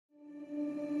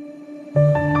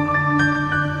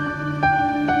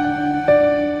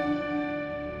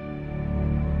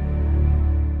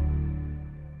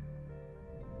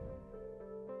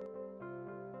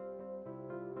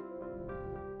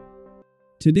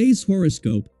Today's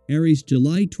horoscope, Aries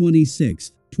July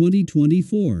 26,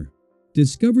 2024.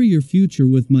 Discover your future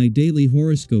with my daily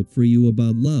horoscope for you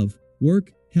about love,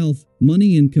 work, health,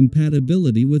 money and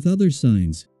compatibility with other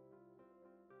signs.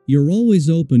 You're always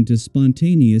open to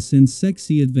spontaneous and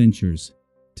sexy adventures.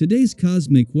 Today's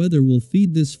cosmic weather will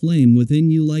feed this flame within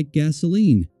you like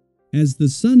gasoline. As the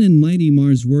Sun and mighty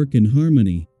Mars work in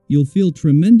harmony, you'll feel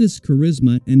tremendous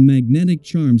charisma and magnetic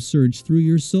charm surge through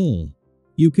your soul.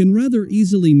 You can rather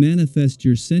easily manifest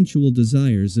your sensual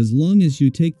desires as long as you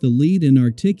take the lead and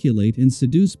articulate and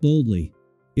seduce boldly.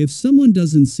 If someone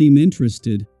doesn't seem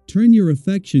interested, turn your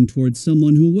affection towards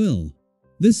someone who will.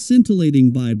 This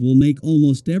scintillating vibe will make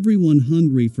almost everyone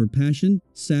hungry for passion,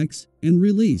 sex, and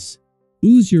release.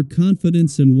 Ooze your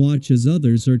confidence and watch as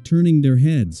others are turning their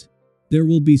heads. There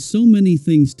will be so many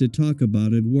things to talk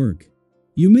about at work.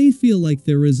 You may feel like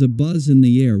there is a buzz in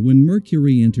the air when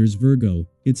Mercury enters Virgo,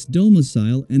 its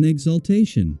domicile and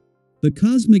exaltation. The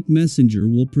cosmic messenger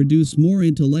will produce more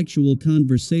intellectual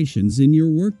conversations in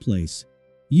your workplace.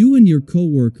 You and your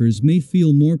co-workers may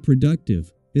feel more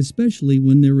productive, especially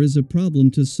when there is a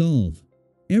problem to solve.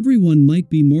 Everyone might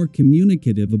be more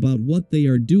communicative about what they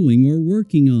are doing or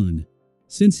working on.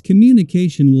 Since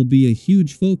communication will be a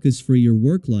huge focus for your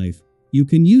work life, you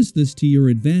can use this to your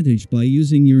advantage by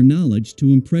using your knowledge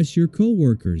to impress your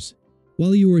co-workers.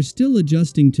 While you are still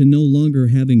adjusting to no longer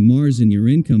having Mars in your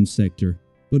income sector,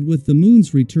 but with the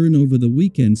Moon's return over the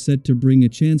weekend set to bring a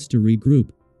chance to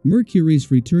regroup,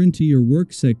 Mercury's return to your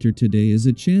work sector today is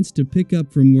a chance to pick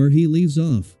up from where he leaves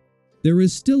off. There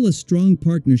is still a strong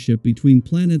partnership between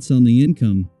planets on the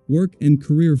income, work and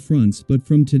career fronts, but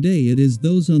from today it is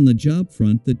those on the job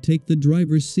front that take the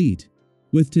driver's seat.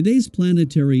 With today's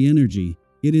planetary energy,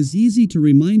 it is easy to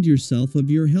remind yourself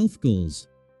of your health goals.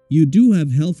 You do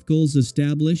have health goals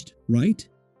established, right?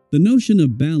 The notion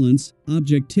of balance,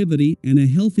 objectivity, and a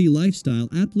healthy lifestyle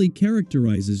aptly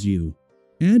characterizes you.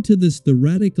 Add to this the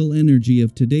radical energy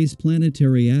of today's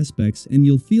planetary aspects and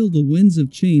you'll feel the winds of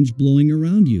change blowing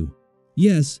around you.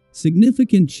 Yes,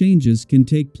 significant changes can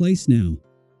take place now.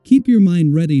 Keep your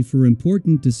mind ready for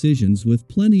important decisions with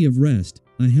plenty of rest,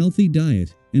 a healthy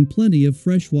diet, and plenty of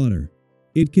fresh water.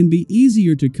 It can be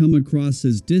easier to come across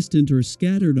as distant or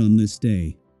scattered on this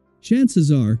day.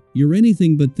 Chances are, you're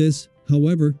anything but this,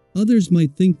 however, others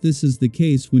might think this is the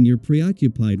case when you're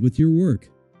preoccupied with your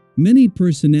work. Many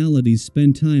personalities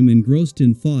spend time engrossed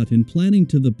in thought and planning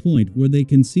to the point where they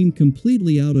can seem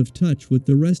completely out of touch with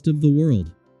the rest of the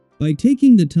world. By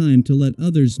taking the time to let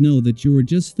others know that you are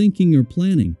just thinking or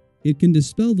planning, it can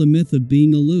dispel the myth of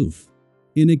being aloof.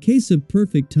 In a case of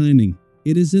perfect timing,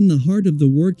 it is in the heart of the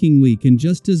working week and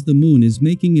just as the moon is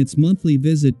making its monthly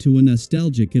visit to a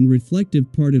nostalgic and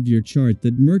reflective part of your chart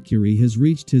that Mercury has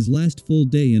reached his last full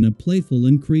day in a playful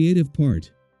and creative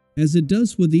part. As it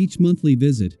does with each monthly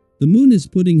visit, the moon is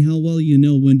putting how well you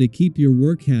know when to keep your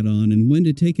work hat on and when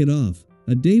to take it off,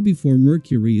 a day before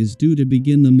Mercury is due to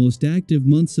begin the most active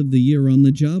months of the year on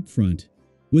the job front.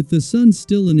 With the sun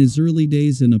still in his early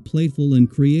days in a playful and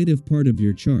creative part of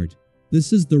your chart,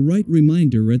 this is the right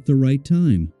reminder at the right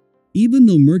time. Even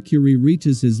though Mercury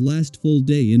reaches his last full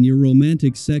day in your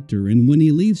romantic sector and when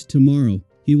he leaves tomorrow,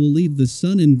 he will leave the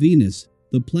Sun and Venus,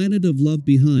 the planet of love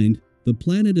behind, the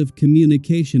planet of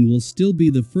communication will still be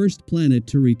the first planet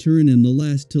to return and the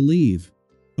last to leave.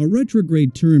 A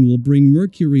retrograde turn will bring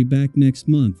Mercury back next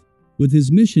month, with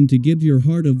his mission to give your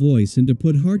heart a voice and to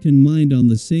put heart and mind on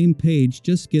the same page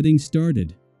just getting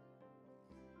started.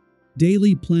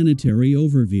 Daily Planetary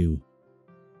Overview.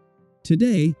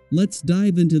 Today, let's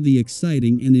dive into the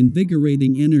exciting and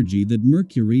invigorating energy that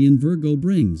Mercury in Virgo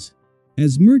brings.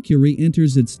 As Mercury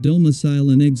enters its domicile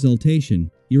and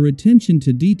exaltation, your attention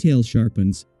to detail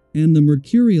sharpens, and the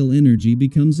mercurial energy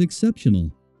becomes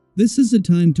exceptional. This is a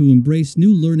time to embrace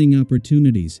new learning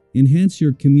opportunities, enhance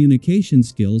your communication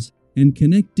skills, and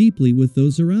connect deeply with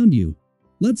those around you.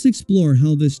 Let's explore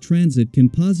how this transit can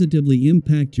positively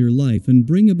impact your life and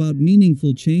bring about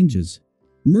meaningful changes.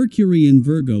 Mercury in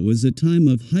Virgo is a time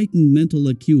of heightened mental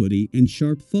acuity and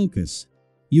sharp focus.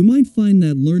 You might find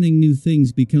that learning new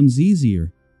things becomes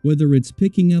easier, whether it's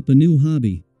picking up a new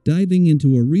hobby, diving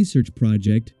into a research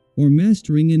project, or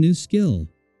mastering a new skill.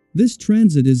 This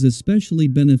transit is especially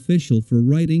beneficial for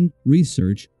writing,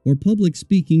 research, or public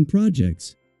speaking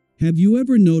projects. Have you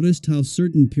ever noticed how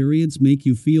certain periods make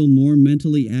you feel more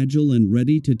mentally agile and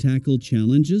ready to tackle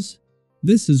challenges?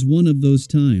 This is one of those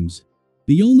times.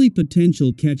 The only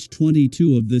potential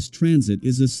catch-22 of this transit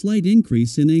is a slight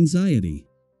increase in anxiety.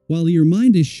 While your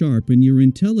mind is sharp and your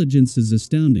intelligence is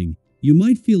astounding, you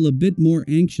might feel a bit more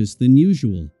anxious than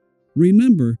usual.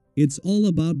 Remember, it's all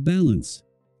about balance.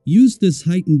 Use this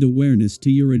heightened awareness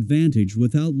to your advantage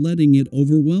without letting it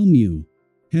overwhelm you.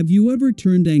 Have you ever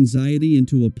turned anxiety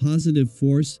into a positive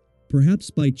force,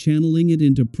 perhaps by channeling it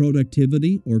into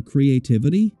productivity or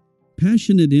creativity?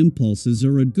 Passionate impulses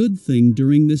are a good thing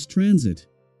during this transit.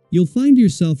 You'll find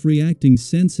yourself reacting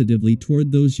sensitively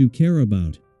toward those you care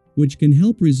about, which can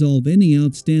help resolve any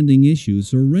outstanding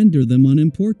issues or render them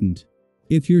unimportant.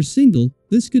 If you're single,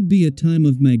 this could be a time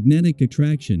of magnetic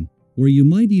attraction, where you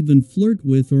might even flirt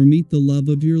with or meet the love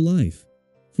of your life.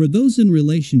 For those in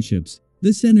relationships,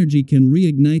 this energy can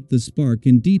reignite the spark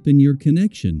and deepen your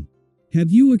connection. Have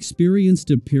you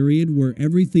experienced a period where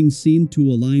everything seemed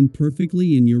to align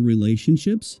perfectly in your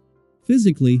relationships?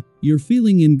 Physically, you're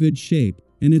feeling in good shape,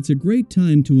 and it's a great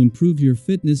time to improve your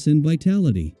fitness and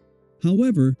vitality.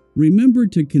 However, remember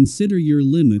to consider your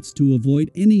limits to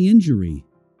avoid any injury.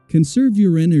 Conserve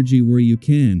your energy where you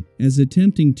can, as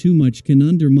attempting too much can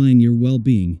undermine your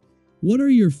well-being. What are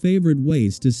your favorite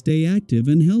ways to stay active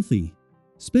and healthy?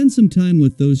 Spend some time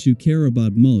with those you care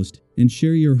about most, and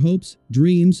share your hopes,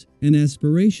 dreams, and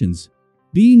aspirations.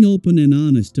 Being open and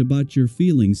honest about your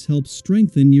feelings helps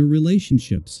strengthen your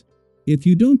relationships. If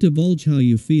you don't divulge how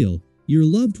you feel, your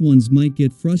loved ones might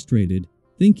get frustrated,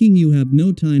 thinking you have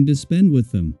no time to spend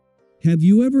with them. Have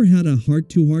you ever had a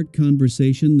heart-to-heart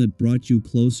conversation that brought you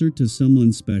closer to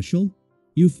someone special?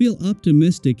 You feel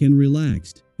optimistic and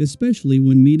relaxed, especially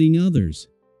when meeting others.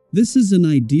 This is an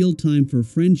ideal time for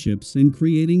friendships and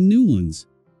creating new ones.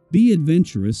 Be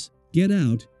adventurous, get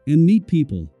out, and meet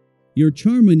people. Your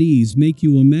charm and ease make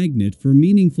you a magnet for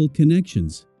meaningful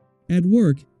connections. At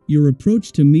work, your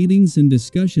approach to meetings and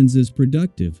discussions is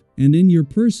productive, and in your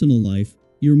personal life,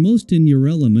 you're most in your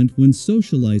element when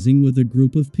socializing with a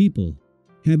group of people.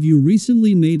 Have you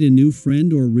recently made a new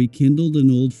friend or rekindled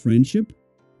an old friendship?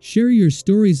 Share your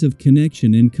stories of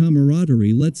connection and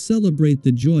camaraderie. Let's celebrate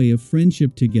the joy of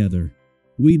friendship together.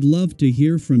 We'd love to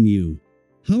hear from you.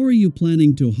 How are you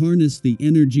planning to harness the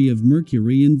energy of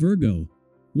Mercury in Virgo?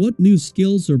 What new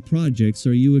skills or projects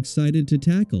are you excited to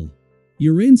tackle?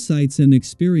 Your insights and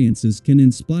experiences can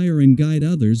inspire and guide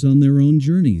others on their own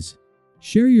journeys.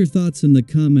 Share your thoughts in the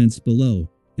comments below,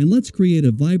 and let's create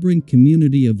a vibrant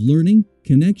community of learning,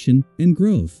 connection, and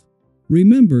growth.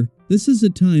 Remember, this is a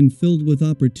time filled with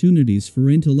opportunities for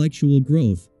intellectual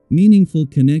growth, meaningful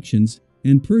connections,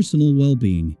 and personal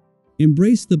well-being.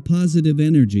 Embrace the positive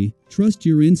energy, trust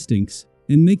your instincts,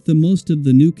 and make the most of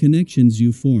the new connections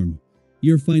you form.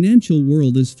 Your financial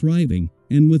world is thriving,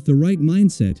 and with the right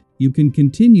mindset, you can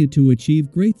continue to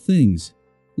achieve great things.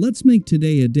 Let's make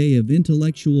today a day of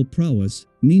intellectual prowess,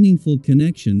 meaningful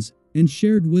connections, and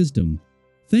shared wisdom.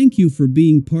 Thank you for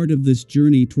being part of this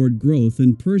journey toward growth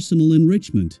and personal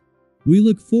enrichment. We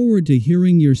look forward to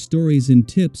hearing your stories and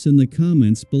tips in the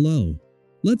comments below.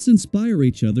 Let's inspire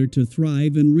each other to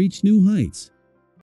thrive and reach new heights.